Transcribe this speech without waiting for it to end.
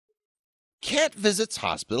cat visits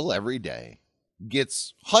hospital every day,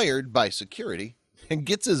 gets hired by security, and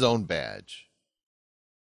gets his own badge.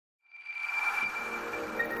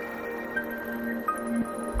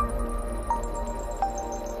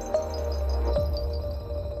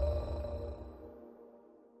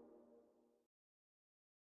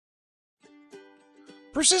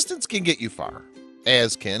 Persistence can get you far,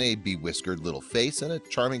 as can a bewhiskered little face and a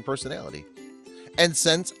charming personality. And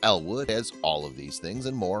since Elwood has all of these things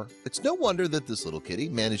and more, it's no wonder that this little kitty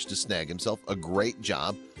managed to snag himself a great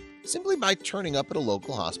job simply by turning up at a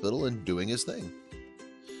local hospital and doing his thing.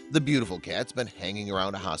 The beautiful cat's been hanging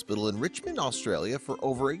around a hospital in Richmond, Australia for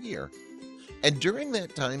over a year, and during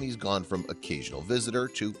that time he's gone from occasional visitor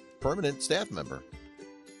to permanent staff member.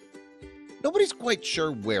 Nobody's quite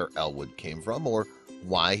sure where Elwood came from or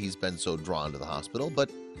why he's been so drawn to the hospital,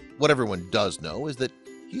 but what everyone does know is that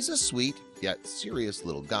he's a sweet yet serious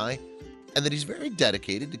little guy, and that he's very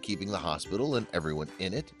dedicated to keeping the hospital and everyone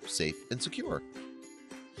in it safe and secure.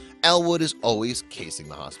 Elwood is always casing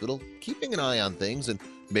the hospital, keeping an eye on things and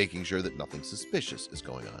making sure that nothing suspicious is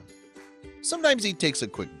going on. Sometimes he takes a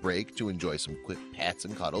quick break to enjoy some quick pats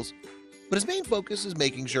and cuddles, but his main focus is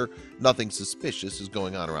making sure nothing suspicious is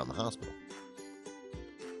going on around the hospital.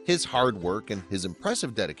 His hard work and his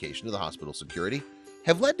impressive dedication to the hospital security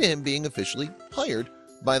have led to him being officially hired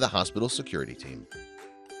by the hospital security team.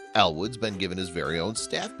 Elwood's been given his very own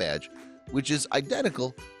staff badge, which is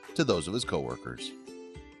identical to those of his co-workers.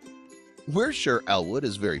 We're sure Elwood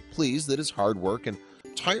is very pleased that his hard work and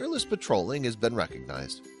tireless patrolling has been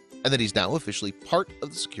recognized, and that he's now officially part of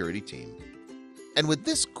the security team. And with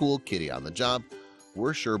this cool kitty on the job,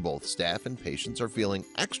 we're sure both staff and patients are feeling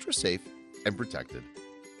extra safe and protected.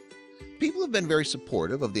 People have been very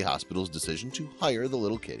supportive of the hospital's decision to hire the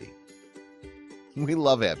little kitty. We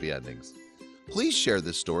love happy endings. Please share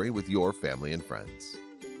this story with your family and friends.